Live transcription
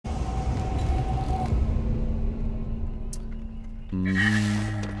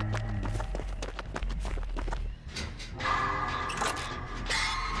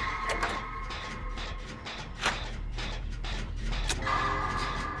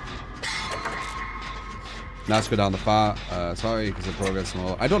Let's go down the far. Sorry, because of progress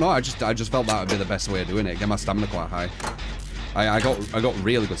mode. I don't know. I just felt that would be the best way of doing it. Get my stamina quite high. I got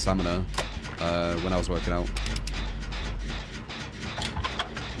really good stamina when I was working out.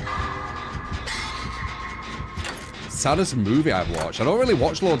 Saddest movie I've watched. I don't really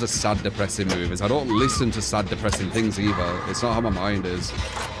watch loads of sad, depressing movies. I don't listen to sad, depressing things either. It's not how my mind is.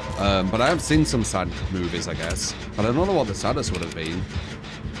 But I have seen some sad movies, I guess. But I don't know what the saddest would have been.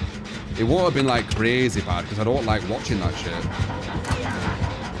 It won't have been like crazy bad because I don't like watching that shit.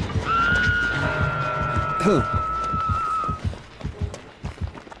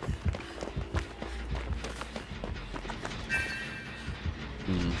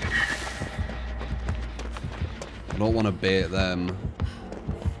 I don't want to bait them.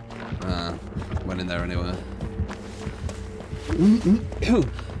 Went in there anyway.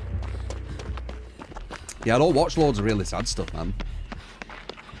 Yeah, I don't watch loads of really sad stuff, man.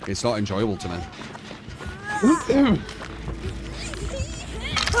 It's not enjoyable to me.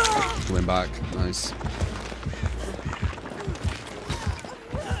 Going back. Nice.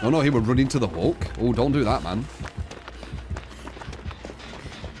 Oh no, he would run into the hook. Oh, don't do that, man.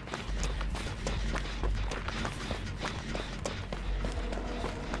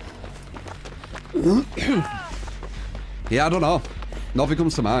 Yeah, I don't know. Nothing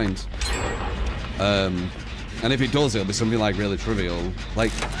comes to mind. And if it does, it'll be something like really trivial.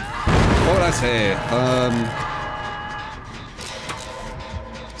 Like, what would I say?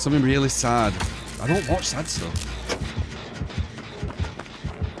 Something really sad. I don't watch sad stuff.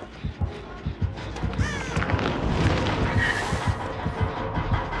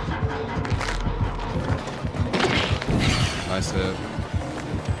 Nice hit.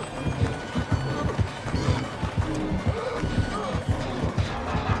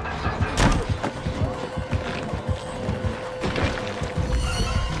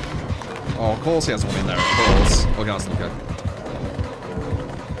 Oh, of course he has one in there, of course. Okay, that's okay.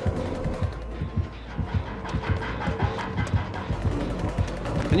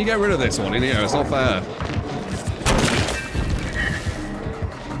 Can you get rid of this one in here? It's not fair.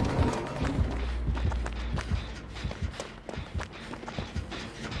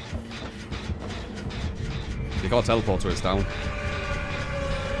 You can't teleport to it, it's down.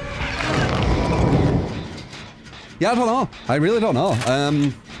 Yeah, I don't know. I really don't know.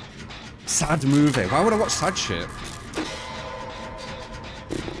 Sad movie. Why would I watch sad shit?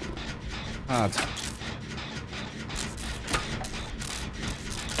 Sad.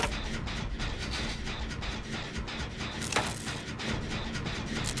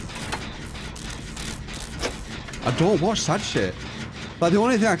 I don't watch sad shit. Like, the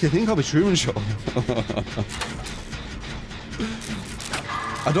only thing I can think of is Truman Show.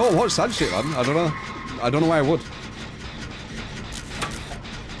 I don't watch sad shit, man. I don't know. I don't know why I would.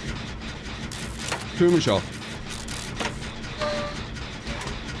 Truman Show.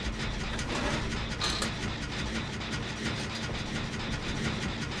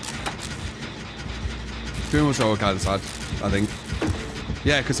 Truman Show was kind of sad, I think.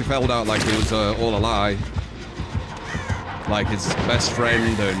 Yeah, because he found out like it was all a lie. Like his best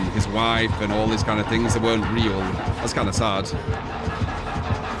friend and his wife and all these kind of things that weren't real. That's kind of sad.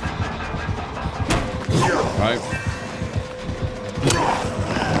 Right?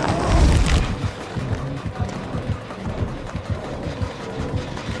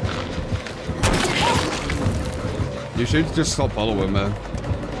 You should just stop following me.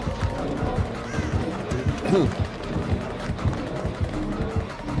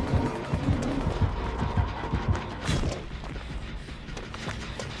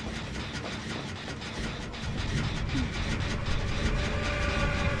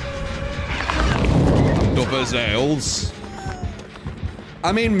 Nails.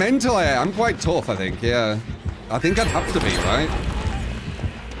 I mean, mentally, I'm quite tough, I think, yeah. I think I'd have to be, right?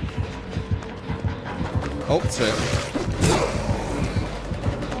 Up to.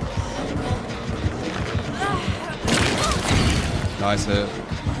 Nice hit.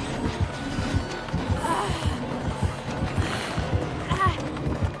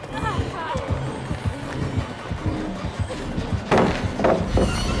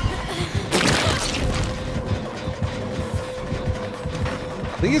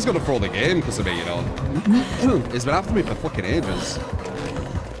 I think he's gonna throw the game because of me, you know. He's been after me for fucking ages.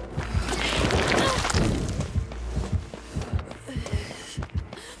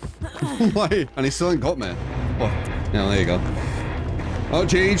 Why? And he still ain't got me. Oh, yeah, there you go. Oh,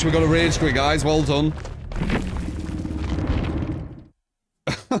 Cheech, we got a rage quit, guys. Well done.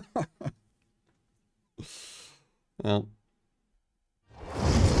 Well.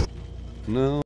 No.